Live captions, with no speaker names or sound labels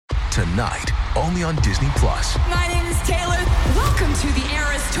Tonight, only on Disney+. My name is Taylor. Welcome to the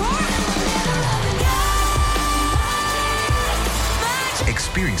Eras Tour.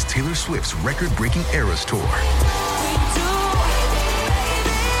 Experience Taylor Swift's record-breaking Eras Tour.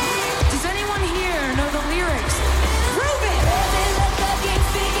 Does anyone here know the lyrics? Prove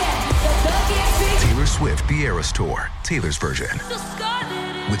it! Taylor Swift, The Eras Tour, Taylor's version,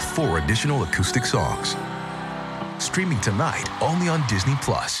 with 4 additional acoustic songs. Streaming tonight, only on Disney+.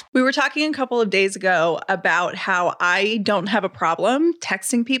 We were talking a couple of days ago about how I don't have a problem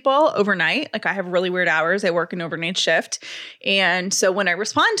texting people overnight. Like, I have really weird hours. I work an overnight shift. And so when I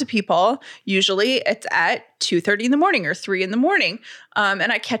respond to people, usually it's at 2:30 in the morning or 3 in the morning.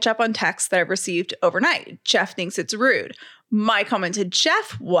 And I catch up on texts that I've received overnight. Jeff thinks it's rude. My comment to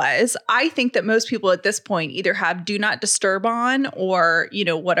Jeff was, I think that most people at this point either have do not disturb on or,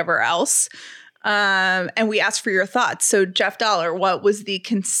 whatever else. And we asked for your thoughts. So Jeff Dollar, what was the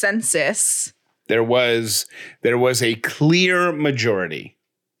consensus? There was a clear majority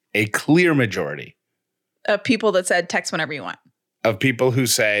Of people that said text whenever you want. of people who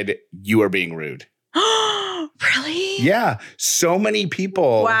said you are being rude. Really? Yeah. So many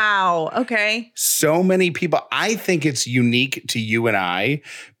people. Wow. Okay. So many people. I think it's unique to you and I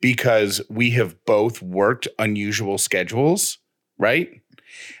because we have both worked unusual schedules, right?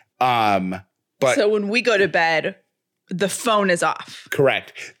 But so when we go to bed, the phone is off.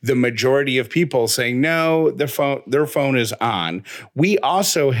 Correct. The majority of people saying no, their phone is on. We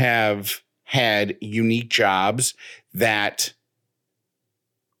also have had unique jobs that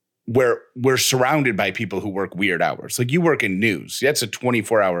where we're surrounded by people who work weird hours. Like, you work in news. That's a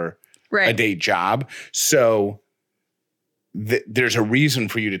 24-hour a day job. So there's a reason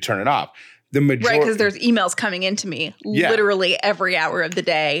for you to turn it off. Right, because there's emails coming into me literally every hour of the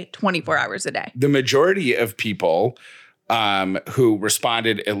day, 24 hours a day. The majority of people who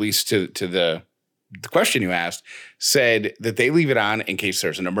responded, at least to the question you asked, said that they leave it on in case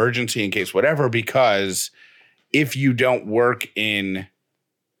there's an emergency, in case whatever, because if you don't work in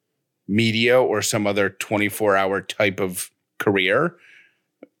media or some other 24-hour type of career,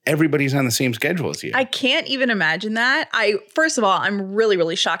 everybody's on the same schedule as you. I can't even imagine that. First of all, I'm really,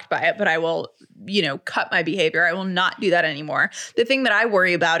 really shocked by it, but I will, cut my behavior. I will not do that anymore. The thing that I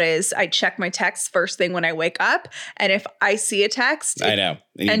worry about is I check my texts first thing when I wake up. And if I see a text I know.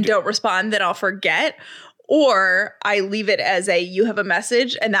 and don't respond, then I'll forget. Or I leave it as you have a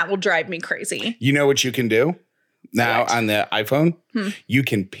message, and that will drive me crazy. You know what you can do now on the iPhone? You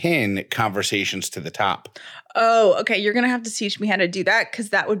can pin conversations to the top. Oh, okay. You're going to have to teach me how to do that because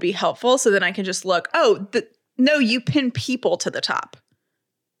that would be helpful. So then I can just look, no, you pin people to the top.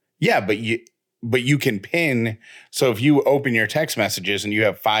 Yeah, but you can pin. So if you open your text messages and you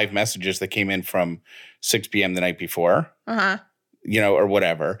have 5 messages that came in from 6 p.m. the night before, or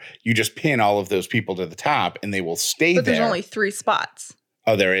whatever, you just pin all of those people to the top and they will stay there. But there's only 3 spots.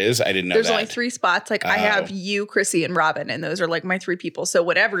 Oh, there is? I didn't know There's that. only 3 spots. Like, I have you, Chrissy, and Robin, and those are like my 3 people. So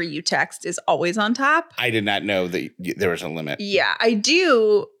whatever you text is always on top. I did not know that there was a limit. Yeah, I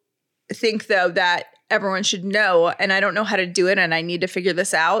do think, though, that everyone should know, and I don't know how to do it, and I need to figure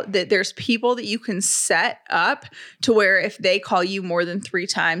this out, that there's people that you can set up to where if they call you more than 3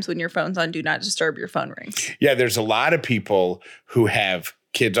 times when your phone's on Do Not Disturb, your phone rings. Yeah, there's a lot of people who have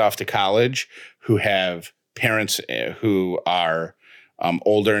kids off to college, who have parents who are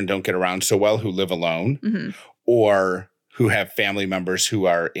older and don't get around so well, who live alone, or who have family members who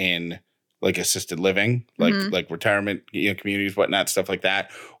are in like assisted living, like retirement communities, whatnot, stuff like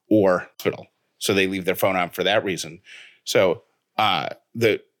that, or hospital. So they leave their phone on for that reason. So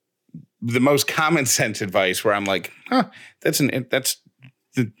the most common sense advice where I'm like, that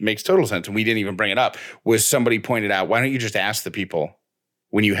makes total sense, and we didn't even bring it up, was somebody pointed out, why don't you just ask the people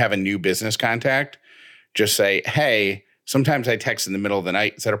when you have a new business contact, just say, hey, sometimes I text in the middle of the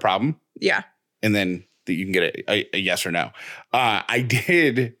night. Is that a problem? Yeah. And then you can get a yes or no. I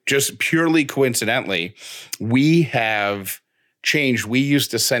did, just purely coincidentally, we have changed. We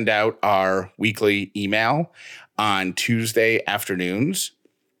used to send out our weekly email on Tuesday afternoons.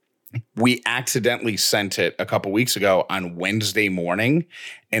 We accidentally sent it a couple weeks ago on Wednesday morning,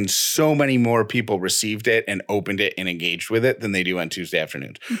 and so many more people received it and opened it and engaged with it than they do on Tuesday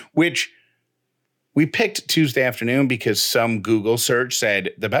afternoons, which we picked Tuesday afternoon because some Google search said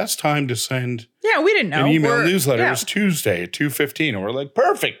the best time to send we didn't know. an email newsletter is Tuesday at 2:15. And we're like,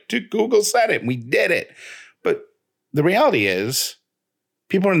 perfect. Google said it. And we did it. But the reality is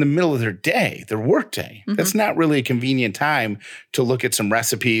people are in the middle of their day, their work day. That's not really a convenient time to look at some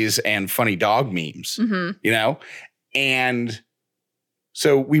recipes and funny dog memes, And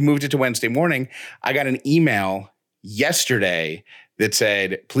so we moved it to Wednesday morning. I got an email yesterday that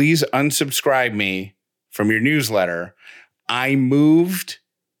said, please unsubscribe me from your newsletter. I moved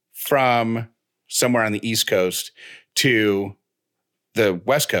from somewhere on the East Coast to the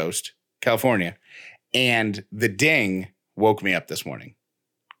West Coast, California, and the ding woke me up this morning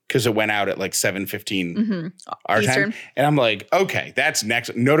because it went out at like 7:15 our Eastern time. And I'm like, okay, that's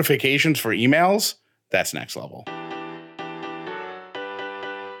next. Notifications for emails, that's next level.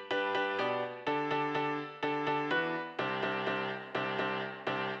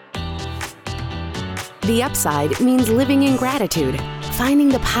 The Upside means living in gratitude, finding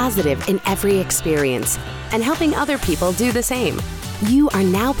the positive in every experience, and helping other people do the same. You are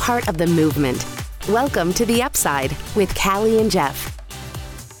now part of the movement. Welcome to The Upside with Callie and Jeff.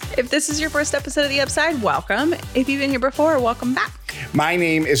 If this is your first episode of The Upside, welcome. If you've been here before, welcome back. My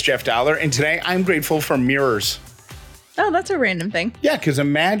name is Jeff Dollar, and today I'm grateful for mirrors. Oh, that's a random thing. Yeah, because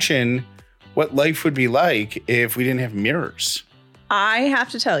imagine what life would be like if we didn't have mirrors. I have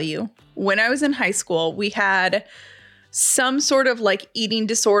to tell you, when I was in high school, we had some sort of like eating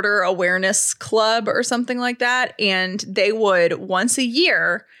disorder awareness club or something like that. And they would once a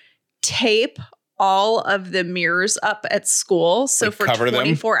year tape all of the mirrors up at school. So Like for cover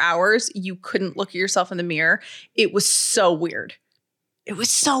 24 hours, you couldn't look at yourself in the mirror. It was so weird. It was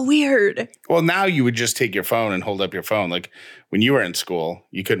so weird. Well, now you would just take your phone and hold up your phone. Like when you were in school,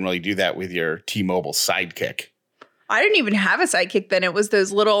 you couldn't really do that with your T-Mobile Sidekick. I didn't even have a sidekick then. It was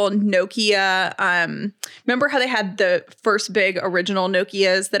those little Nokia. Remember how they had the first big original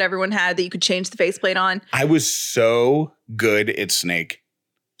Nokias that everyone had that you could change the faceplate on? I was so good at Snake.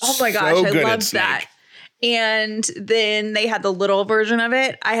 Oh my gosh, I loved that. And then they had the little version of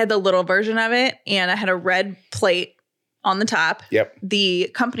it. I had the little version of it, and I had a red plate on the top. Yep. The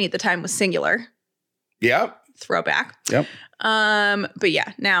company at the time was Singular. Yep. Throwback. Yep. But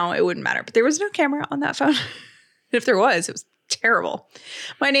yeah, now it wouldn't matter. But there was no camera on that phone. If there was, it was terrible.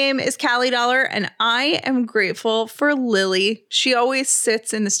 My name is Callie Dollar, and I am grateful for Lily. She always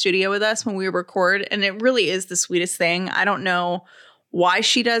sits in the studio with us when we record, and it really is the sweetest thing. I don't know why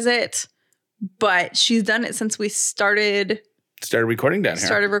she does it, but she's done it since we started recording down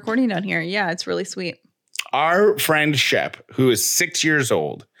here. Yeah, it's really sweet. Our friend Shep, who is 6 years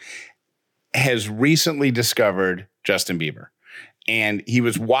old, has recently discovered Justin Bieber, and he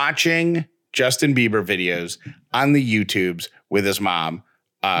was watching Justin Bieber videos on the YouTubes with his mom,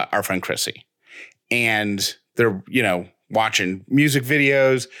 our friend Chrissy. And they're, watching music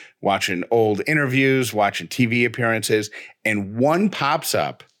videos, watching old interviews, watching TV appearances. And one pops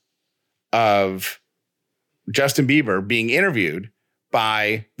up of Justin Bieber being interviewed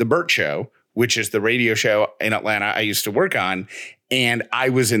by The Burt Show, which is the radio show in Atlanta I used to work on. And I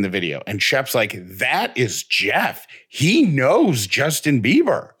was in the video. And Shep's like, that is Jeff. He knows Justin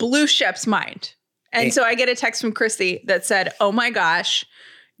Bieber. Blew Shep's mind. And so I get a text from Chrissy that said, oh my gosh,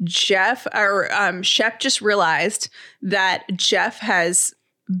 Shep just realized that Jeff has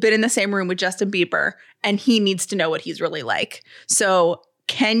been in the same room with Justin Bieber and he needs to know what he's really like. So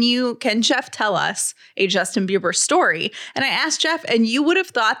can Jeff tell us a Justin Bieber story? And I asked Jeff, and you would have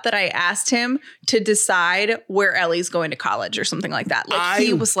thought that I asked him to decide where Ellie's going to college or something like that. Like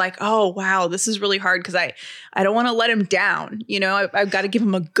he was like, oh, wow, this is really hard because I don't want to let him down. I've got to give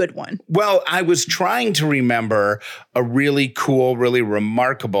him a good one. Well, I was trying to remember a really cool, really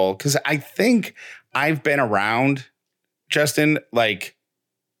remarkable, because I think I've been around Justin like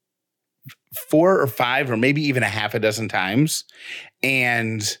 4 or 5 or maybe even a half a dozen times.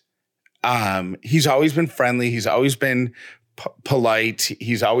 And he's always been friendly. He's always been polite.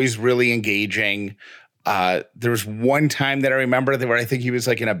 He's always really engaging. There was one time that I remember where I think he was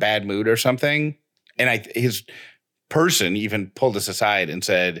like in a bad mood or something. And his person even pulled us aside and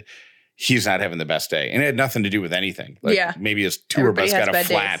said, he's not having the best day. And it had nothing to do with anything. Like maybe his tour bus got a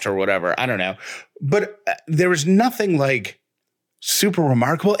flat days. Or whatever. I don't know. But there was nothing like super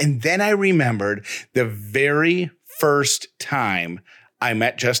remarkable. And then I remembered the very first time I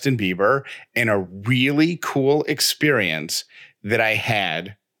met Justin Bieber and a really cool experience that I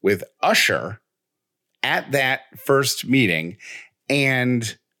had with Usher at that first meeting.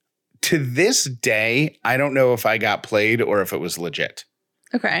 And to this day, I don't know if I got played or if it was legit.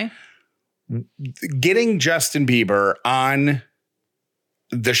 Okay. Getting Justin Bieber on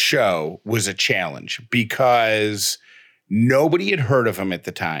the show was a challenge because nobody had heard of him at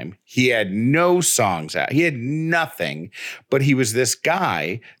the time. He had no songs out. He had nothing, but he was this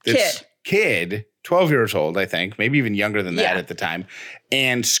guy, this kid, 12 years old, I think, maybe even younger than that at the time.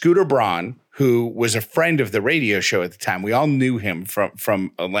 And Scooter Braun, who was a friend of the radio show at the time, we all knew him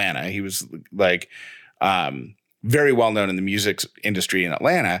from Atlanta. He was like very well known in the music industry in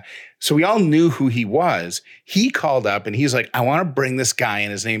Atlanta. So we all knew who he was. He called up and he's like, I want to bring this guy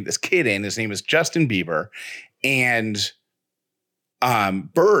in, this kid in. His name is Justin Bieber. And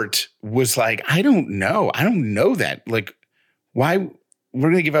Bert was like, I don't know that. Like, why we're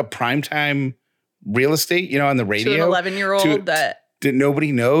going to give up primetime real estate, on the radio to an 11-year-old that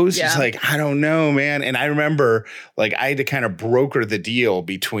nobody knows. Yeah. He's like, I don't know, man. And I remember like I had to kind of broker the deal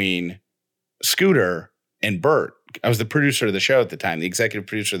between Scooter and Bert. I was the producer of the show at the time, the executive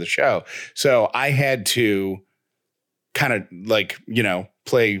producer of the show. So I had to kind of like,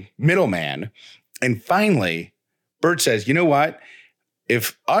 play middleman. And finally, Bert says, you know what?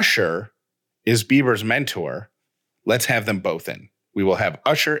 If Usher is Bieber's mentor, let's have them both in. We will have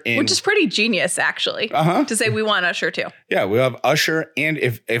Usher in. Which is pretty genius, actually, to say we want Usher too. Yeah, we'll have Usher. And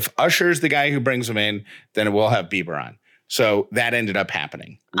if Usher's the guy who brings them in, then we'll have Bieber on. So that ended up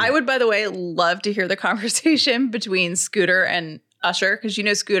happening. I would, by the way, love to hear the conversation between Scooter and Usher, because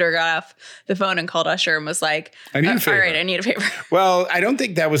Scooter got off the phone and called Usher and was like, I need a favor. All right, I need a favor. Well, I don't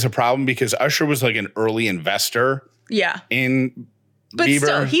think that was a problem because Usher was like an early investor. Yeah. In But Bieber.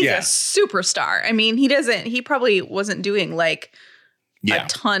 still, he's a superstar. I mean, he probably wasn't doing like a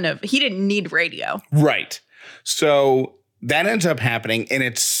ton of, he didn't need radio. Right. So that ends up happening. And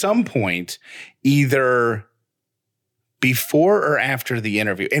at some point, either before or after the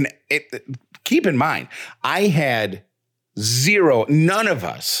interview, and keep in mind, I had none of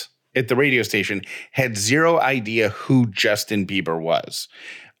us at the radio station had zero idea who Justin Bieber was.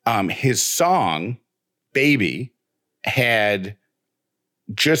 His song, Baby, had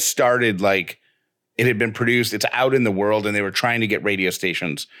just started, like it had been produced. It's out in the world and they were trying to get radio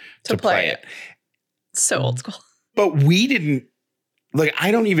stations to play it. So old school. But we didn't, like,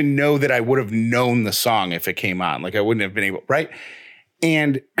 I don't even know that I would have known the song if it came on. Like I wouldn't have been able, right?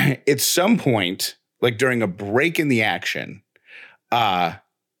 And at some point, like during a break in the action,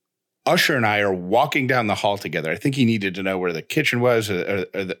 Usher and I are walking down the hall together. I think he needed to know where the kitchen was or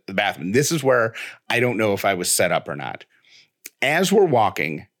the bathroom. This is where I don't know if I was set up or not. As we're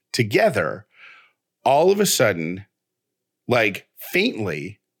walking together, all of a sudden, like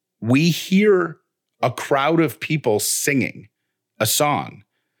faintly, we hear a crowd of people singing a song.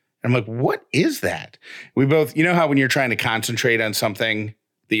 And I'm like, what is that? We both, how when you're trying to concentrate on something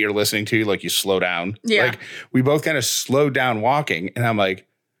that you're listening to, like you slow down. Yeah. Like we both kind of slowed down walking. And I'm like,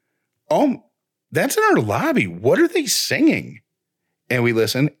 oh, that's in our lobby. What are they singing? And we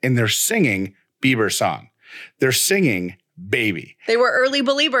listen and they're singing Bieber's song. They're singing Baby. They were early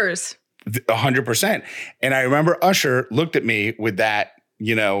believers. 100%. And I remember Usher looked at me with that,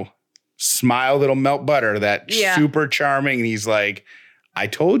 smile that'll melt butter, that super charming. And he's like, I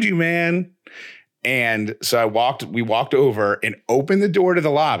told you, man. And so we walked over and opened the door to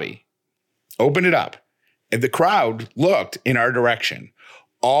the lobby, opened it up. And the crowd looked in our direction.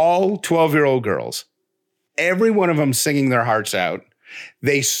 All 12-year-old girls, every one of them singing their hearts out.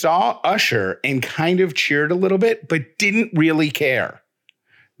 They saw Usher and kind of cheered a little bit, but didn't really care.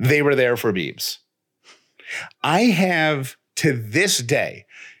 They were there for Biebs. I have, to this day,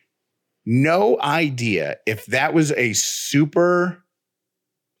 no idea if that was a super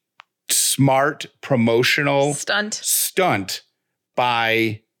smart promotional stunt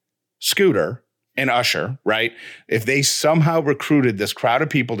by Scooter and Usher, right? If they somehow recruited this crowd of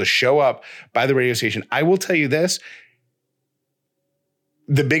people to show up by the radio station. I will tell you this.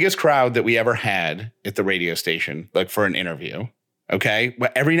 The biggest crowd that we ever had at the radio station, like for an interview, okay?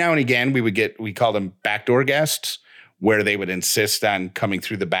 But every now and again, we call them backdoor guests, where they would insist on coming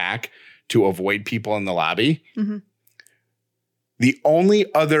through the back to avoid people in the lobby. Mm-hmm. The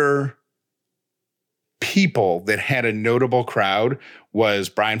only other people that had a notable crowd was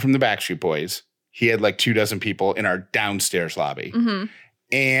Brian from the Backstreet Boys. He had like 24 people in our downstairs lobby. Mm-hmm.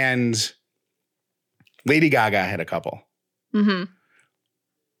 And Lady Gaga had a couple. Mm-hmm.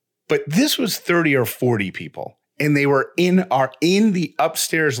 But this was 30 or 40 people. And they were in the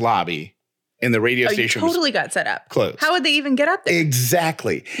upstairs lobby, and the radio station totally got set up. Closed. How would they even get up there?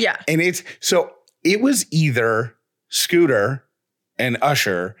 Exactly. Yeah. And it was either Scooter and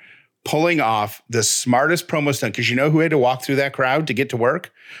Usher pulling off the smartest promo stunt, because who had to walk through that crowd to get to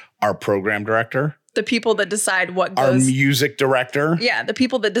work? Our program director. The people that decide what goes. Our music director. Yeah, the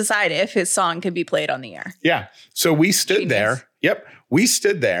people that decide if his song can be played on the air. Yeah. So we stood there. Yep. We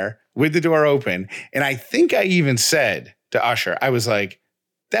stood there with the door open. And I think I even said to Usher, I was like,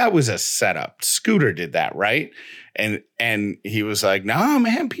 that was a setup. Scooter did that, right? And he was like, no,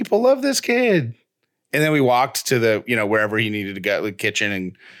 man, people love this kid. And then we walked to the, wherever he needed to go, the kitchen,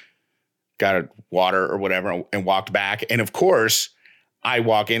 and got a water or whatever, and walked back. And of course, I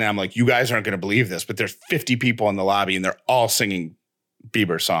walk in and I'm like, you guys aren't going to believe this, but there's 50 people in the lobby and they're all singing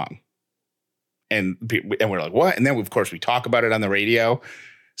Bieber's song. And we're like, what? And then, of course, we talk about it on the radio.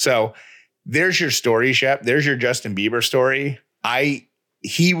 So there's your story, Shep. There's your Justin Bieber story.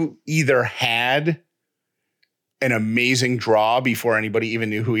 He either had an amazing draw before anybody even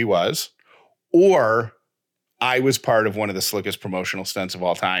knew who he was, or I was part of one of the slickest promotional stunts of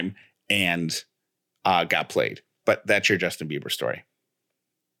all time and got played. But that's your Justin Bieber story.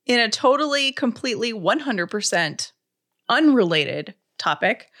 In a totally, completely, 100% unrelated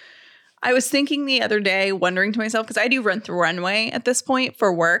topic, I was thinking the other day, wondering to myself, because I do run through runway at this point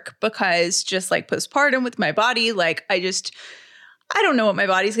for work, because just like postpartum with my body, like I don't know what my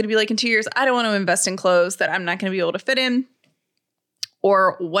body's going to be like in 2 years. I don't want to invest in clothes that I'm not going to be able to fit in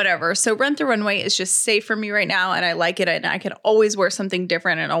or whatever. So run through runway is just safe for me right now. And I like it. And I can always wear something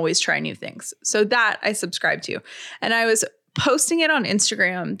different and always try new things. So that I subscribe to. And I was posting it on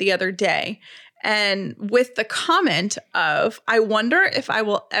Instagram the other day, and with the comment of, I wonder if I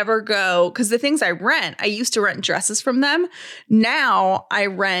will ever go, because the things I used to rent dresses from them. Now I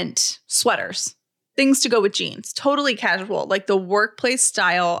rent sweaters, things to go with jeans, totally casual. Like the workplace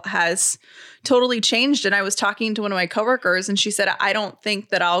style has totally changed. And I was talking to one of my coworkers and she said, I don't think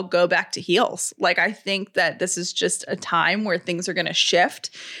that I'll go back to heels. Like, I think that this is just a time where things are going to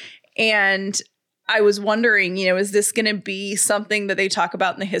shift. And I was wondering, is this going to be something that they talk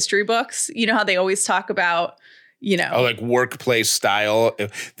about in the history books? You know how they always talk about, like workplace style.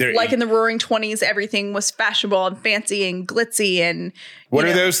 Like in the Roaring 20s, everything was fashionable and fancy and glitzy. And what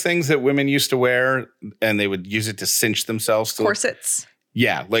are those things that women used to wear and they would use it to cinch themselves? Corsets.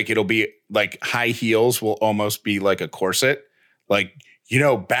 Yeah. Like it'll be like high heels will almost be like a corset. Like,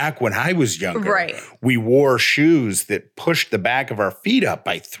 back when I was younger, right, we wore shoes that pushed the back of our feet up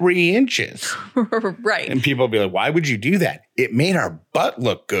by 3 inches. Right. And people would be like, why would you do that? It made our butt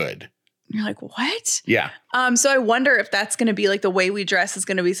look good. You're like, what? Yeah. So I wonder if that's going to be like the way we dress is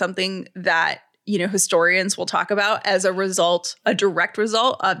going to be something that, historians will talk about as a direct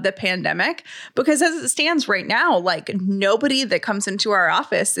result of the pandemic. Because as it stands right now, like nobody that comes into our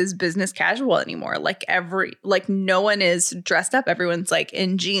office is business casual anymore. Like no one is dressed up. Everyone's like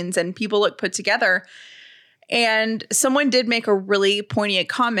in jeans and people look put together. And someone did make a really poignant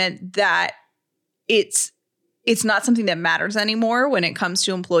comment that it's not something that matters anymore when it comes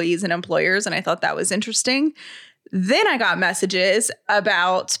to employees and employers. And I thought that was interesting. Then I got messages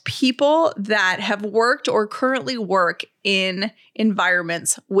about people that have worked or currently work in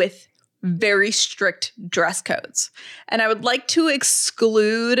environments with very strict dress codes. And I would like to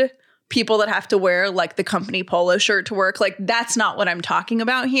exclude people that have to wear like the company polo shirt to work. Like that's not what I'm talking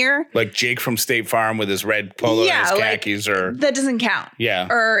about here. Like Jake from State Farm with his red polo and his khakis, or that doesn't count. Yeah.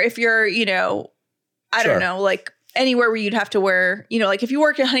 Or if you're, I don't know, like anywhere where you'd have to wear, like if you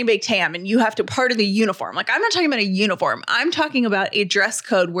work at Honey Baked Ham and you have to part of the uniform, like I'm not talking about a uniform. I'm talking about a dress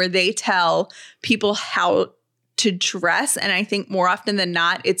code where they tell people how to dress. And I think more often than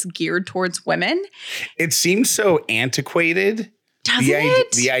not, it's geared towards women. It seems so antiquated. Doesn't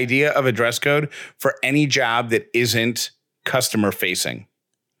it? The idea of a dress code for any job that isn't customer facing.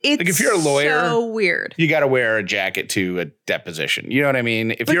 It's like if you're a lawyer, so weird. You got to wear a jacket to a deposition. You know what I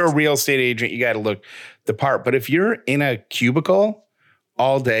mean? If you're a real estate agent, you got to look the part. But if you're in a cubicle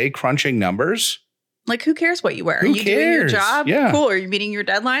all day crunching numbers, like who cares what you wear? Who Are you doing your cares? job? Yeah. Cool. Are you meeting your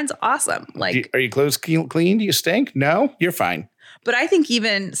deadlines? Awesome. Like, are your clothes clean? Do you stink? No, you're fine. But I think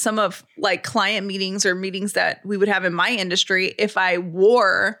even some of like client meetings or meetings that we would have in my industry, if I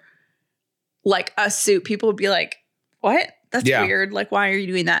wore like a suit, people would be like, what? That's weird. Like, why are you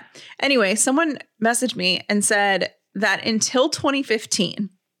doing that? Anyway, someone messaged me and said that until 2015,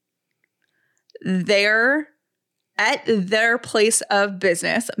 at their place of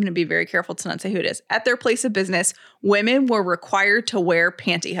business, I'm going to be very careful to not say who it is. At their place of business, women were required to wear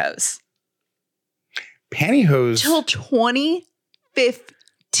pantyhose. Pantyhose? Till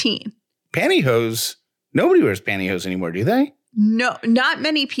 2015. Pantyhose? Nobody wears pantyhose anymore, do they? No, not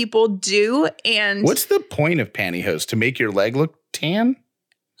many people do. And what's the point of pantyhose? To make your leg look tan?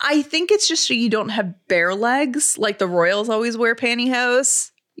 I think it's just so you don't have bare legs. Like the Royals always wear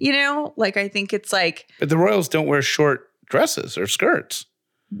pantyhose, Like I think it's like. But the Royals don't wear short dresses or skirts.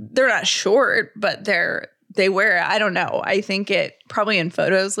 They're not short, but they wear it. I don't know. I think it probably in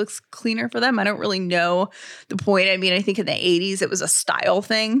photos looks cleaner for them. I don't really know the point. I mean, I think in the 80s it was a style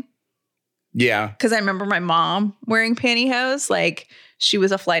thing. Yeah. Because I remember my mom wearing pantyhose. Like she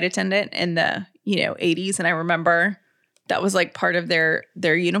was a flight attendant in the, 80s. And I remember that was like part of their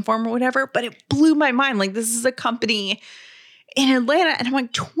uniform or whatever. But it blew my mind. Like this is a company in Atlanta. And I'm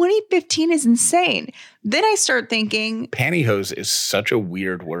like, 2015 is insane. Then I start thinking. Pantyhose is such a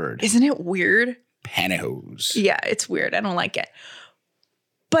weird word. Isn't it weird? Pantyhose. Yeah, it's weird. I don't like it.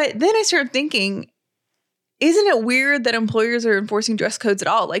 But then I started thinking, isn't it weird that employers are enforcing dress codes at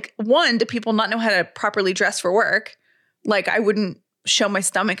all? Like, one, do people not know how to properly dress for work? Like, I wouldn't show my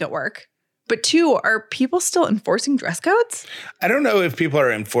stomach at work. But two, are people still enforcing dress codes? I don't know if people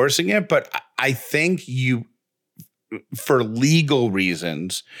are enforcing it, but I think for legal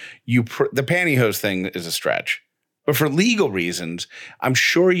reasons, the pantyhose thing is a stretch. But for legal reasons, I'm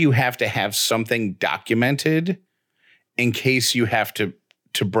sure you have to have something documented in case you have to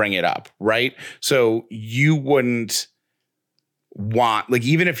bring it up, right? So you wouldn't want, like,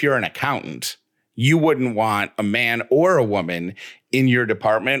 even if you're an accountant, you wouldn't want a man or a woman in your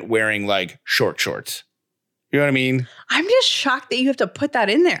department wearing like short shorts. You know what I mean? I'm just shocked that you have to put that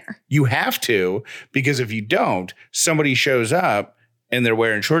in there. You have to, because if you don't, somebody shows up and they're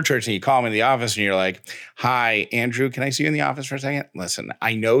wearing short shorts and you call them in the office and you're like, hi, Andrew, can I see you in the office for a second? Listen,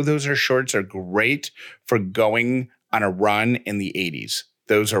 I know those shorts are great for going on a run in the 80s.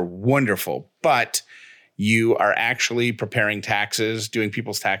 Those are wonderful, but you are actually preparing taxes, doing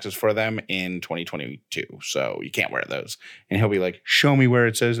people's taxes for them in 2022. So you can't wear those. And he'll be like, show me where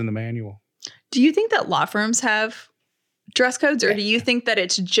it says in the manual. Do you think that law firms have dress codes, or do you think that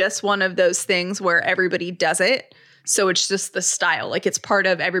it's just one of those things where everybody does it? So it's just the style, like it's part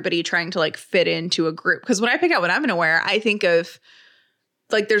of everybody trying to like fit into a group. Because when I pick out what I'm going to wear, I think of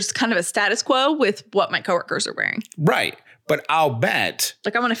like there's kind of a status quo with what my coworkers are wearing. Right. But I'll bet.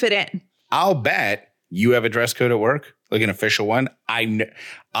 Like I want to fit in. I'll bet you have a dress code at work, like an official one.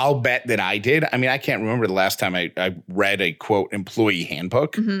 I'll bet that I did. I mean, I can't remember the last time I read a, quote, employee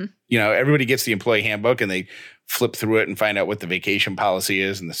handbook. Mm-hmm. You know, everybody gets the employee handbook and they flip through it and find out what the vacation policy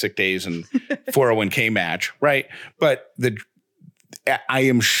is and the sick days and 401k match, right? But I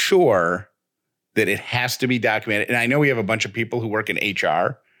am sure that it has to be documented. And I know we have a bunch of people who work in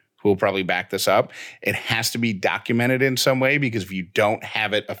HR who will probably back this up. It has to be documented in some way, because if you don't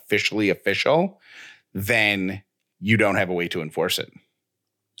have it officially official, then you don't have a way to enforce it.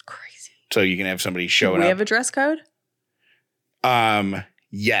 Crazy. So you can have somebody showing up. Do we have a dress code?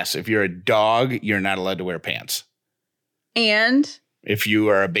 Yes. If you're a dog, you're not allowed to wear pants. And if you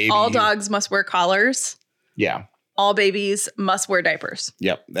are a baby, all dogs must wear collars. Yeah. All babies must wear diapers.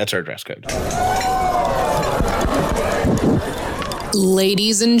 Yep. That's our dress code.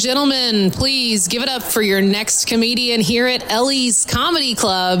 Ladies and gentlemen, please give it up for your next comedian here at Ellie's Comedy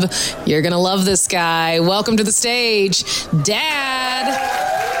Club. You're going to love this guy. Welcome to the stage, Dad.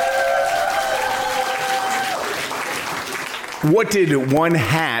 What did one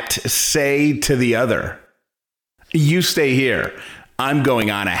hat say to the other? You stay here. I'm going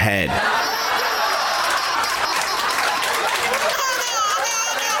on ahead.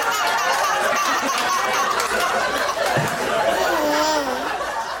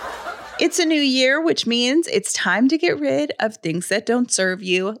 It's a new year, which means it's time to get rid of things that don't serve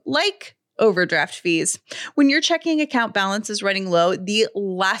you, like overdraft fees. When your checking account balance is running low, the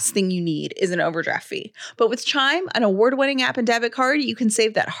last thing you need is an overdraft fee. But with Chime, an award-winning app and debit card, you can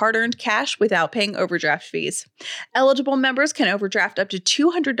save that hard-earned cash without paying overdraft fees. Eligible members can overdraft up to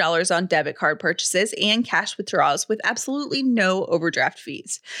 $200 on debit card purchases and cash withdrawals with absolutely no overdraft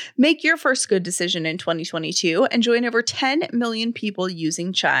fees. Make your first good decision in 2022 and join over 10 million people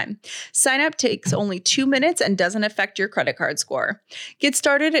using Chime. Sign up takes only 2 minutes and doesn't affect your credit card score. Get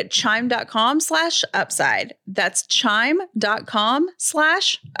started at chime.com/upside. That's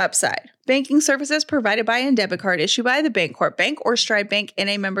chime.com/upside. Banking services provided by and debit card issued by the Bancorp Bank or Stride Bank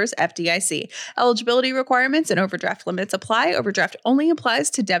N.A. members FDIC. Eligibility requirements and overdraft limits apply. Overdraft only applies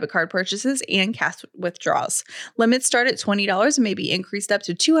to debit card purchases and cash withdrawals. Limits start at $20 and may be increased up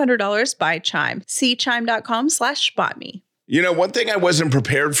to $200 by Chime. See chime.com/spotme. You know, one thing I wasn't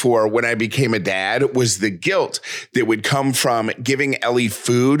prepared for when I became a dad was the guilt that would come from giving Ellie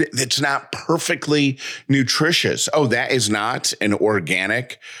food that's not perfectly nutritious. Oh, that is not an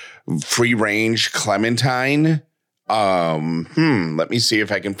organic, free-range clementine. Let me see if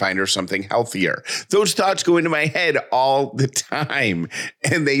I can find her something healthier. Those thoughts go into my head all the time,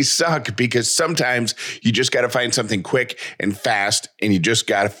 and they suck because sometimes you just got to find something quick and fast, and you just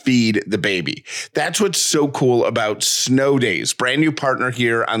got to feed the baby. That's what's so cool about Snow Days. Brand new partner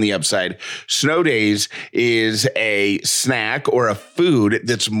here on the Upside. Snow Days is a snack or a food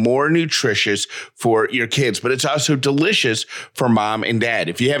that's more nutritious for your kids, but it's also delicious for mom and dad.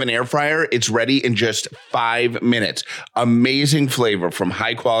 If you have an air fryer, it's ready in just 5 minutes. bites. Amazing flavor from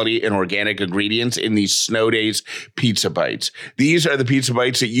high quality and organic ingredients in these Snow Days pizza bites. These are the pizza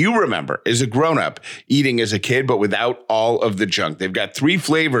bites that you remember as a grown-up eating as a kid, but without all of the junk. They've got 3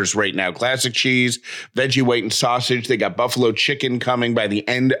 flavors right now: classic cheese, veggie white, and sausage. They got buffalo chicken coming by the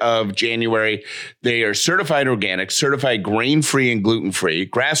end of January. They are certified organic, certified grain-free and gluten-free,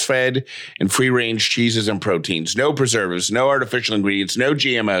 grass-fed and free-range cheeses and proteins. No preservatives, no artificial ingredients, no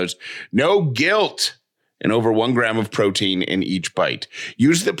GMOs, no guilt, and over 1 gram of protein in each bite.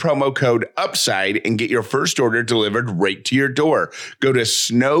 Use the promo code UPSIDE and get your first order delivered right to your door. Go to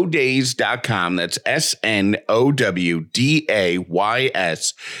snowdays.com. That's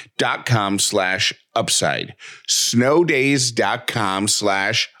snowdays.com/upside.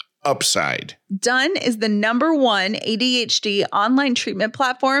 snowdays.com/upside. Done is the #1 ADHD online treatment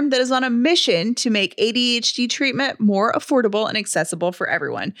platform that is on a mission to make ADHD treatment more affordable and accessible for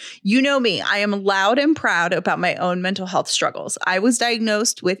everyone. You know me, I am loud and proud about my own mental health struggles. I was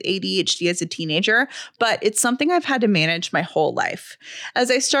diagnosed with ADHD as a teenager, but it's something I've had to manage my whole life. As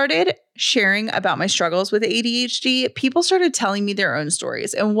I started sharing about my struggles with ADHD, people started telling me their own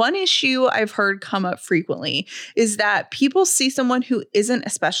stories. And one issue I've heard come up frequently is that people see someone who isn't a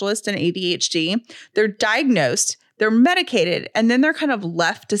specialist in ADHD, they're diagnosed, they're medicated, and then they're kind of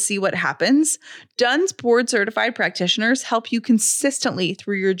left to see what happens. Dunn's board certified practitioners help you consistently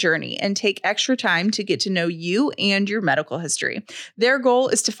through your journey and take extra time to get to know you and your medical history. Their goal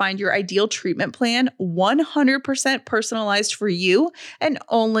is to find your ideal treatment plan 100% personalized for you and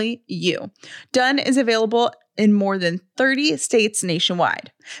only you. Dunn is available in more than 30 states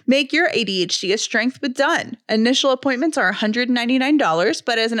nationwide. Make your ADHD a strength with Dunn. Initial appointments are $199,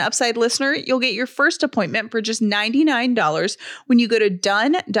 but as an Upside listener, you'll get your first appointment for just $99 when you go to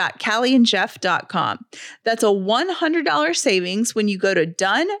dun.callieandjeff.com. That's a $100 savings when you go to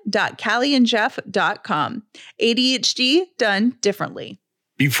dun.callieandjeff.com. ADHD done differently.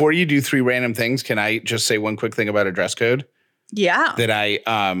 Before you do 3 random things, can I just say one quick thing about a dress code? Yeah. That I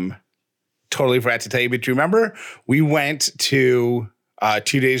totally forgot to tell you, but you remember we went to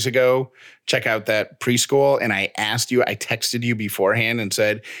 2 days ago, check out that preschool, and I texted you beforehand and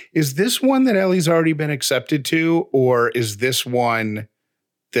said, is this one that Ellie's already been accepted to, or is this one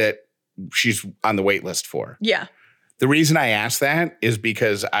that she's on the wait list for? Yeah. The reason I asked that is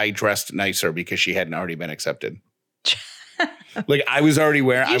because I dressed nicer because she hadn't already been accepted. Like I was already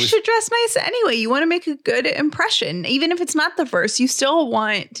wearing. You should dress nice anyway. You want to make a good impression. Even if it's not the first, you still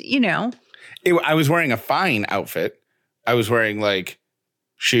want, I was wearing a fine outfit. I was wearing like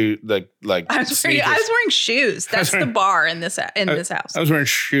shoe, like I was wearing shoes. That's the bar in this house. I was wearing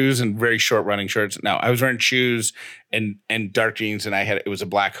shoes and very short running shorts. No, I was wearing shoes and dark jeans, and it was a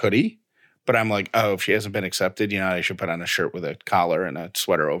black hoodie. But I'm like, oh, if she hasn't been accepted, I should put on a shirt with a collar and a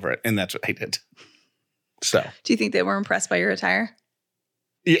sweater over it, and that's what I did. So, do you think they were impressed by your attire?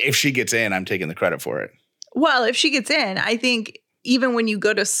 If she gets in, I'm taking the credit for it. Well, if she gets in, I think even when you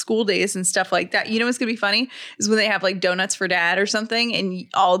go to school days and stuff like that, what's going to be funny is when they have like donuts for dad or something and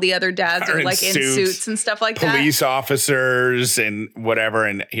all the other dads are like in suits and stuff like that. Police officers and whatever.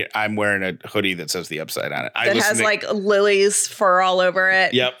 And I'm wearing a hoodie that says the Upside on it. That has like lilies fur all over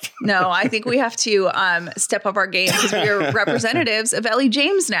it. Yep. No, I think we have to step up our game because we are representatives of Ellie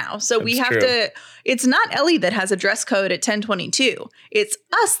James now. So we have to, it's not Ellie that has a dress code at 1022. It's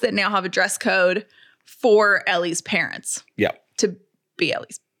us that now have a dress code for Ellie's parents. Yep. To be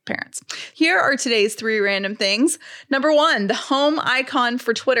Ellie's parents. Here are today's 3 random things. Number 1, the home icon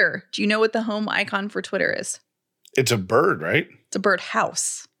for Twitter. Do you know what the home icon for Twitter is? It's a bird, right? It's a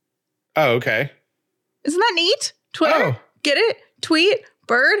birdhouse. Oh, okay. Isn't that neat? Twitter? Oh. Get it? Tweet?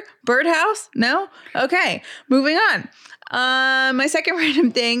 Birdhouse? No? Okay. Moving on. My second random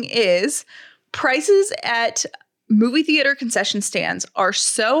thing is prices at movie theater concession stands are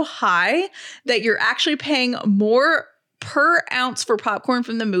so high that you're actually paying more per ounce for popcorn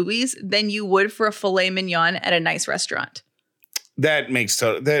from the movies than you would for a filet mignon at a nice restaurant. That makes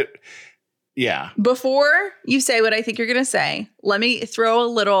yeah. Before you say what I think you're going to say, let me throw a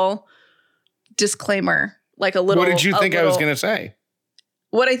little disclaimer, like a little. What did you think I was going to say?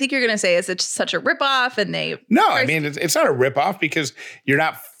 What I think you're going to say is it's such a ripoff and No, I mean, it's not a ripoff because you're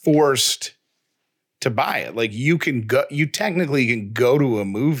not forced to buy it. Like you technically can go to a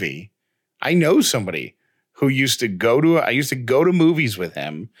movie. I know somebody who I used to go to movies with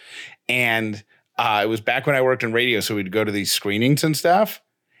him. And it was back when I worked in radio. So we'd go to these screenings and stuff.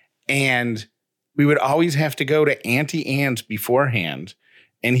 And we would always have to go to Auntie Anne's beforehand.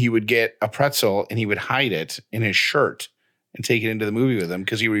 And he would get a pretzel and he would hide it in his shirt and take it into the movie with him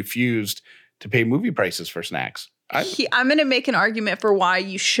because he refused to pay movie prices for snacks. I'm going to make an argument for why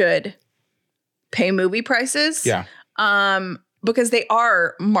you should pay movie prices. Yeah. Because they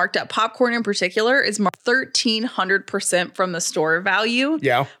are marked up. Popcorn in particular is marked 1,300% from the store value.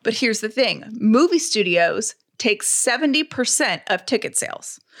 Yeah. But here's the thing. Movie studios take 70% of ticket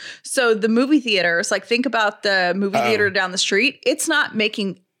sales. So the movie theaters, like think about the movie theater down the street, it's not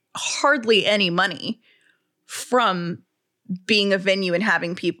making hardly any money from being a venue and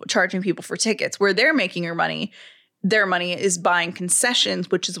having people charging people for tickets. Where they're making their money is buying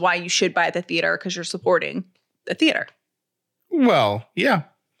concessions, which is why you should buy at the theater, because you're supporting the theater. Well, yeah.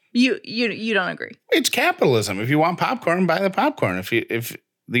 You don't agree. It's capitalism. If you want popcorn, buy the popcorn. If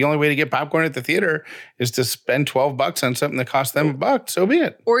the only way to get popcorn at the theater is to spend $12 on something that costs them $1, so be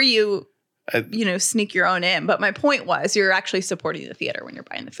it. Or you sneak your own in. But my point was, you're actually supporting the theater when you're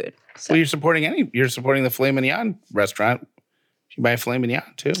buying the food. So. Well, you're supporting the Filet Mignon restaurant. You buy a filet mignon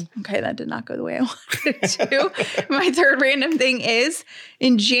too. Okay, that did not go the way I wanted it to. My third random thing is,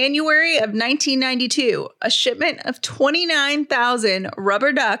 in January of 1992, a shipment of 29,000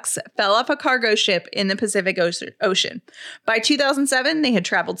 rubber ducks fell off a cargo ship in the Pacific Ocean. By 2007, they had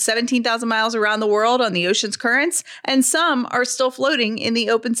traveled 17,000 miles around the world on the ocean's currents, and some are still floating in the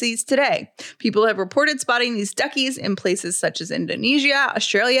open seas today. People have reported spotting these duckies in places such as Indonesia,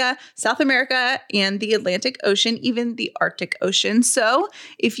 Australia, South America, and the Atlantic Ocean, even the Arctic Ocean. So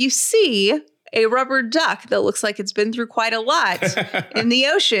if you see a rubber duck that looks like it's been through quite a lot in the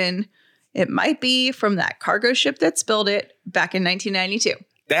ocean, it might be from that cargo ship that spilled it back in 1992.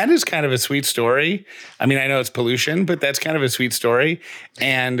 That is kind of a sweet story. I mean, I know it's pollution, but that's kind of a sweet story.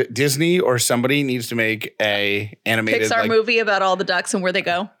 And Disney or somebody needs to make a animated Pixar movie about all the ducks and where they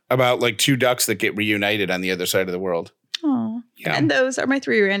go. About like two ducks that get reunited on the other side of the world. Oh, yeah. And those are my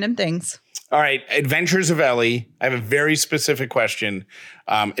three random things. All right. Adventures of Ellie. I have a very specific question.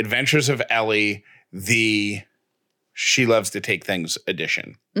 Adventures of Ellie, the She Loves to Take Things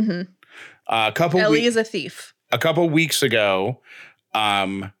edition. Mm-hmm. Ellie is a thief. A couple weeks ago,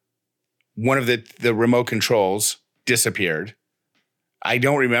 one of the remote controls disappeared. I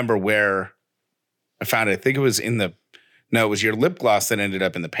don't remember where I found it. I think it was it was your lip gloss that ended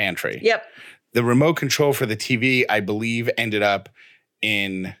up in the pantry. Yep. The remote control for the TV, I believe, ended up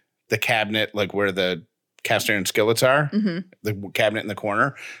in the cabinet, like where the cast iron skillets are, the cabinet in the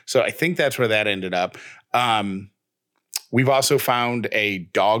corner. So I think that's where that ended up. We've also found a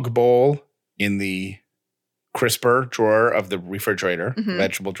dog bowl in the crisper drawer of the refrigerator,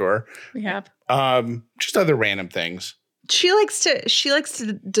 vegetable drawer. We have. Just other random things. She likes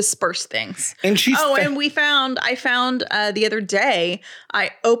to disperse things. And and I found the other day,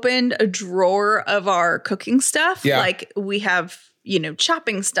 I opened a drawer of our cooking stuff. Yeah. Like we have,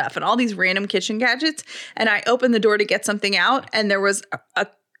 chopping stuff and all these random kitchen gadgets. And I opened the door to get something out, and there was a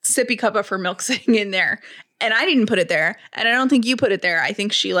sippy cup of her milk sitting in there. And I didn't put it there. And I don't think you put it there. I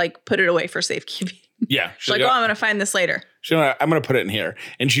think she put it away for safekeeping. Yeah. She's like, I'm going to find this later. I'm going to put it in here.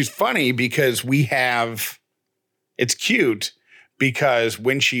 And she's funny because it's cute because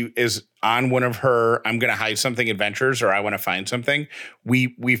when she is on one of her, I'm going to hide something adventures, or I want to find something,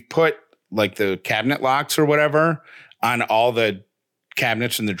 we've put like the cabinet locks or whatever on all the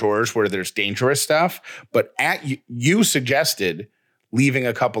cabinets and the drawers where there's dangerous stuff. But you suggested leaving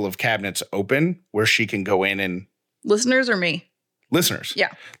a couple of cabinets open where she can go in and listeners or me? Listeners. Yeah.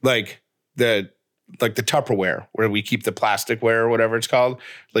 Like the Tupperware where we keep the plasticware or whatever it's called.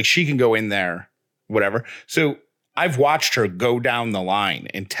 Like she can go in there, whatever. So I've watched her go down the line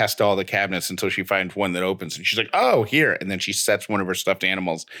and test all the cabinets until she finds one that opens, and she's like, oh, here. And then she sets one of her stuffed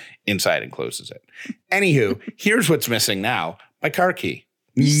animals inside and closes it. Anywho, here's what's missing now. My car key.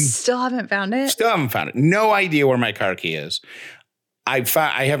 You still haven't found it? Still haven't found it. No idea where my car key is. I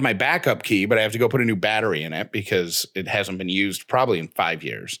have my backup key, but I have to go put a new battery in it because it hasn't been used probably in 5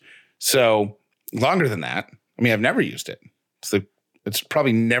 years. So longer than that. I mean, I've never used it. It's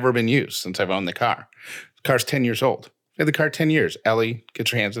probably never been used since I've owned the car. The car's 10 years old. I had the car 10 years. Ellie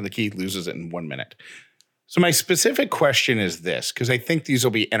gets her hands on the key, loses it in 1 minute. So my specific question is this, because I think these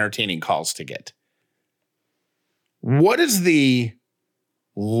will be entertaining calls to get. What is the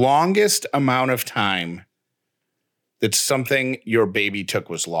longest amount of time that something your baby took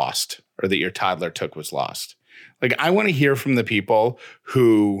was lost, or that your toddler took was lost? Like, I want to hear from the people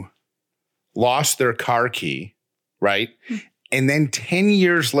who lost their car key, right? And then 10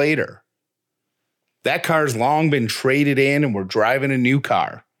 years later, that car's long been traded in and we're driving a new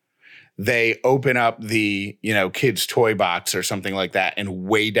car. They open up the, kid's toy box or something like that, and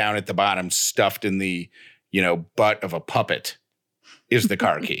way down at the bottom, stuffed in the, butt of a puppet is the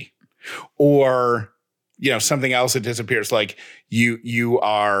car key. Or, something else that disappears. Like you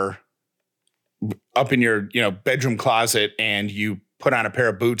are up in your, bedroom closet and you put on a pair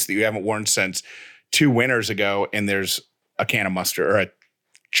of boots that you haven't worn since 2 winters ago, and there's a can of mustard or a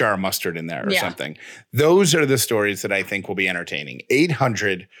jar of mustard in there or something. Those are the stories that I think will be entertaining.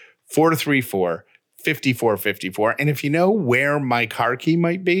 800-434-5454. And if you know where my car key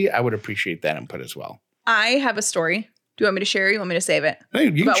might be, I would appreciate that input as well. I have a story. Do you want me to share it? You want me to save it?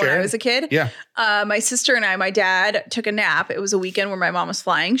 Hey, you About can share when I it. was a kid? Yeah. My sister and my dad took a nap. It was a weekend where my mom was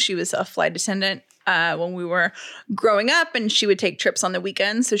flying. She was a flight attendant when we were growing up, and she would take trips on the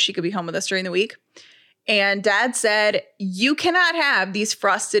weekends so she could be home with us during the week. And Dad said, you cannot have these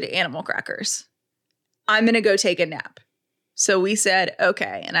frosted animal crackers. I'm going to go take a nap. So we said,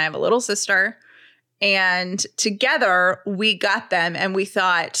 okay. And I have a little sister. And together we got them, and we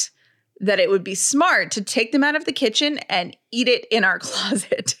thought that it would be smart to take them out of the kitchen and eat it in our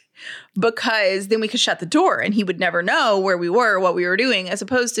closet, because then we could shut the door and he would never know where we were, what we were doing, as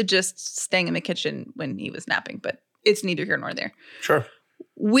opposed to just staying in the kitchen when he was napping. But it's neither here nor there. Sure.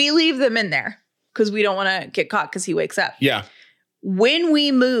 We leave them in there because we don't want to get caught because he wakes up. Yeah. When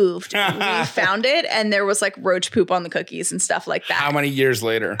we moved, we found it, and there was like roach poop on the cookies and stuff like that. How many years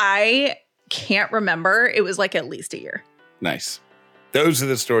later? I can't remember. It was like at least a year. Nice. Those are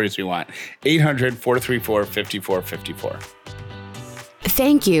the stories we want. 800-434-5454.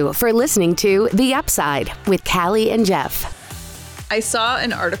 Thank you for listening to The Upside with Callie and Jeff. I saw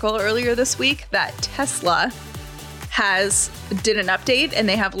an article earlier this week that Tesla did an update, and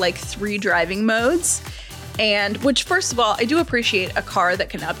they have like 3 driving modes. And which, first of all, I do appreciate a car that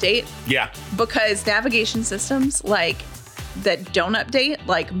can update. Yeah. Because navigation systems like that don't update,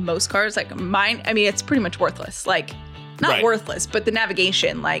 like most cars, like mine, I mean, it's pretty much worthless. Like, not worthless, but the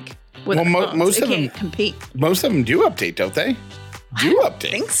navigation, like with most it of them can't compete. Most of them do update, don't they? I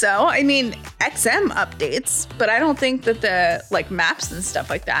think so. I mean, XM updates, but I don't think that the like maps and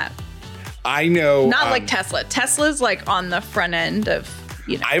stuff like that. I know. Not like Tesla. Tesla's like on the front end of,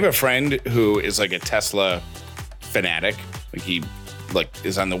 you know. I have a friend who is like a Tesla fanatic. Like he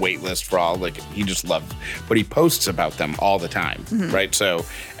is on the wait list for all, like he just loves, but he posts about them all the time. Mm-hmm. Right. So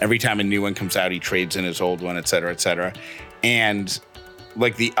every time a new one comes out, he trades in his old one, et cetera, et cetera. And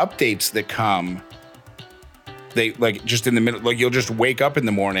like the updates that come, they like just in the middle, like you'll just wake up in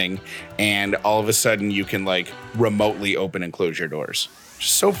the morning and all of a sudden you can like remotely open and close your doors.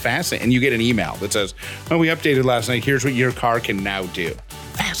 Just so fascinating. And you get an email that says, oh, we updated last night. Here's what your car can now do.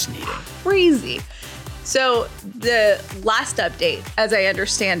 Fascinating. Crazy. So the last update, as I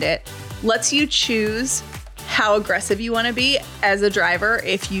understand it, lets you choose how aggressive you want to be as a driver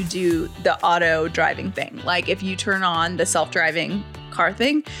if you do the auto driving thing. Like if you turn on the self-driving car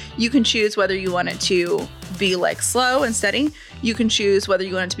thing, you can choose whether you want it to be like slow and steady. You can choose whether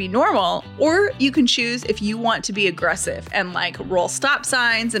you want it to be normal, or you can choose if you want to be aggressive and like roll stop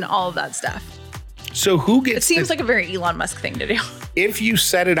signs and all of that stuff. So who gets it seems like a very Elon Musk thing to do. If you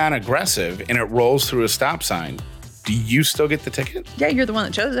set it on aggressive and it rolls through a stop sign, do you still get the ticket? Yeah, you're the one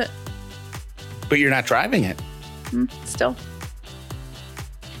that chose it. But you're not driving it. Still.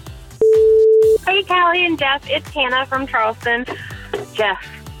 Hey, Callie and Jeff. It's Hannah from Charleston. Jeff,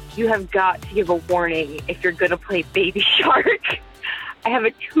 you have got to give a warning if you're going to play Baby Shark. I have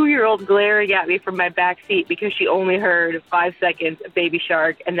a 2-year-old glaring at me from my back seat because she only heard 5 seconds of Baby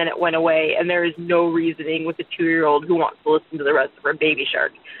Shark and then it went away. And there is no reasoning with a 2-year-old who wants to listen to the rest of her Baby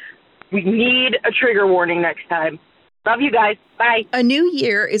Shark. We need a trigger warning next time. Love you guys. Bye. A new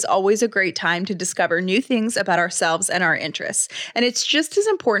year is always a great time to discover new things about ourselves and our interests. And it's just as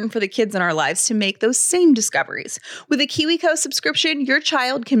important for the kids in our lives to make those same discoveries. With a KiwiCo subscription, your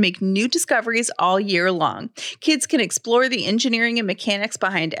child can make new discoveries all year long. Kids can explore the engineering and mechanics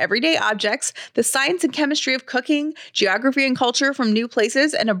behind everyday objects, the science and chemistry of cooking, geography and culture from new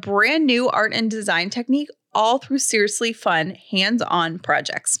places, and a brand new art and design technique, all through seriously fun, hands-on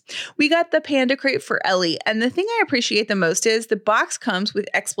projects. We got the Panda Crate for Ellie, and the thing I appreciate the most is the box comes with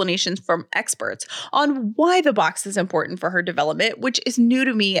explanations from experts on why the box is important for her development, which is new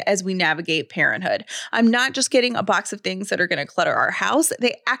to me as we navigate parenthood. I'm not just getting a box of things that are going to clutter our house.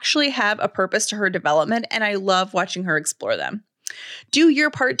 They actually have a purpose to her development, and I love watching her explore them. Do your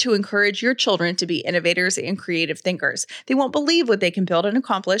part to encourage your children to be innovators and creative thinkers. They won't believe what they can build and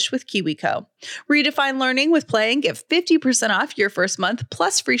accomplish with KiwiCo. Redefine learning with play and get 50% off your first month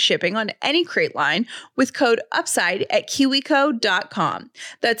plus free shipping on any crate line with code UPSIDE at kiwico.com.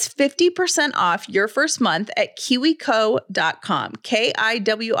 That's 50% off your first month at kiwico.com.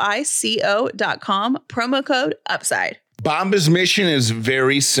 KIWICO.com. Promo code UPSIDE. Bombas' mission is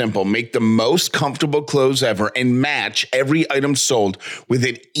very simple. Make the most comfortable clothes ever and match every item sold with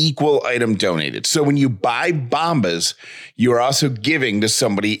an equal item donated. So when you buy Bombas, you are also giving to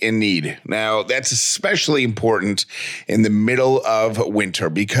somebody in need. Now, that's especially important in the middle of winter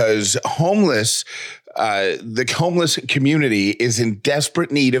because the homeless community is in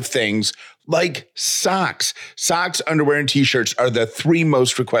desperate need of things like socks. Socks, underwear, and t-shirts are the 3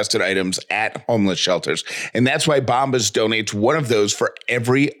 most requested items at homeless shelters. And that's why Bombas donates one of those for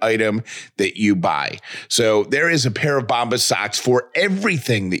every item that you buy. So there is a pair of Bombas socks for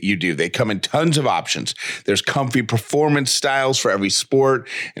everything that you do. They come in tons of options. There's comfy performance styles for every sport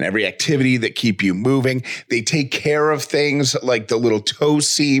and every activity that keep you moving. They take care of things like the little toe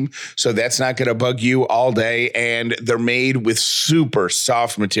seam, so that's not going to bug you all day. And they're made with super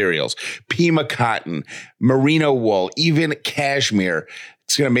soft materials. Pima cotton, merino wool, even cashmere.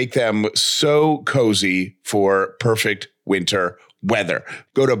 It's going to make them so cozy for perfect winter weather.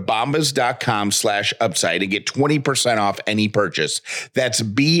 Go to bombas.com/upside and get 20% off any purchase. That's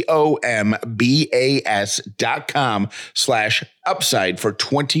BOMBAS.com/upside for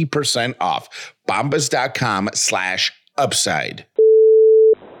 20% off. Bombas.com/upside.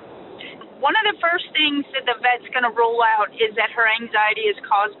 One of the first things that the vet's going to rule out is that her anxiety is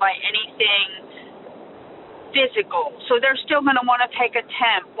caused by anything physical. So they're still going to want to take a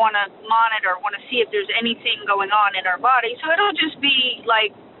temp, want to monitor, want to see if there's anything going on in her body. So it'll just be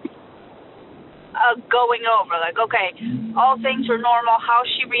like going over, like, okay, all things are normal. How's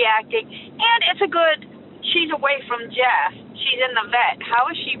she reacting? And it's she's away from Jeff. She's in the vet. How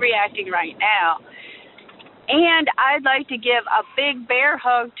is she reacting right now? And I'd like to give a big bear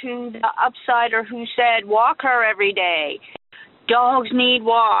hug to the upsider who said, walk her every day. Dogs need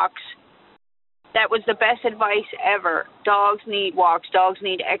walks. That was the best advice ever. Dogs need walks. Dogs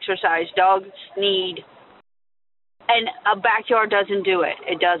need exercise. Dogs need... And a backyard doesn't do it.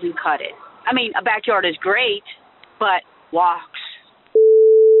 It doesn't cut it. I mean, a backyard is great, but walks.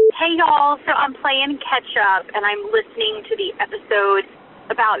 Hey, y'all. So I'm playing catch up, and I'm listening to the episode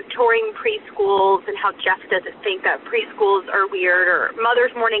about touring preschools and how Jeff doesn't think that preschools are weird or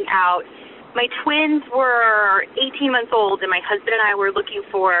Mother's Morning Out. My twins were 18 months old, and my husband and I were looking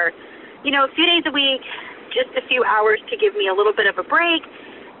for, a few days a week, just a few hours to give me a little bit of a break.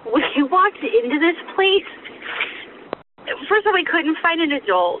 We walked into this place. First of all, we couldn't find an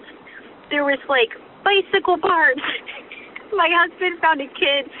adult. There was, bicycle parts. My husband found a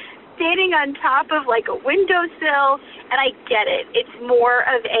kid standing on top of, a windowsill. And I get it. It's more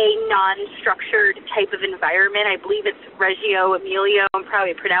of a non-structured type of environment. I believe it's Reggio Emilio. I'm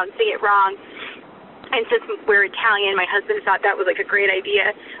probably pronouncing it wrong. And since we're Italian, my husband thought that was a great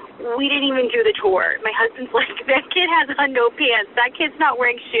idea. We didn't even do the tour. My husband's like, that kid has on no pants. That kid's not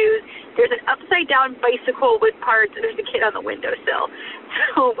wearing shoes. There's an upside-down bicycle with parts, and there's a kid on the windowsill.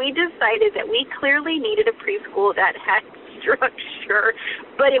 So we decided that we clearly needed a preschool that had structure,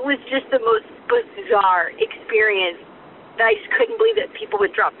 but it was just the most bizarre experience. I just couldn't believe that people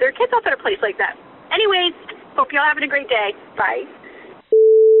would drop their kids off at a place like that. Anyways, hope y'all having a great day. Bye.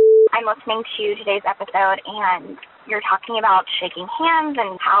 I'm listening to today's episode, and you're talking about shaking hands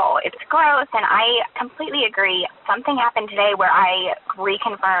and how it's gross, and I completely agree. Something happened today where I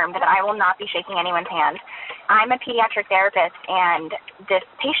reconfirmed that I will not be shaking anyone's hand. I'm a pediatric therapist, and this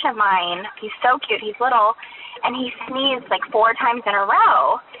patient of mine, he's so cute, he's little, and he sneezed 4 times in a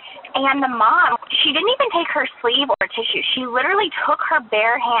row. And the mom, she didn't even take her sleeve or tissue. She literally took her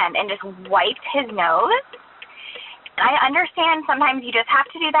bare hand and just wiped his nose. I understand sometimes you just have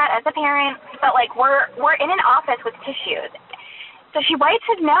to do that as a parent, but we're in an office with tissues. So she wipes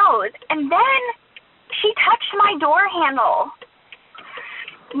his nose, and then she touched my door handle.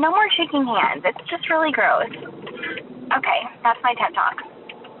 No more shaking hands. It's just really gross. Okay, that's my TED Talk.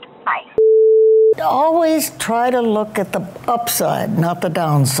 Bye. Always try to look at the upside, not the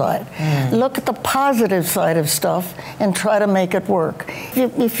downside. Look at the positive side of stuff and try to make it work.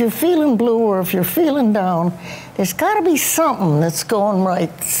 If you're feeling blue or if you're feeling down, there's got to be something that's going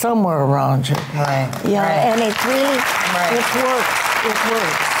right somewhere around you. Right. Yeah, right. and it really, right. it works. It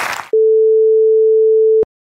works.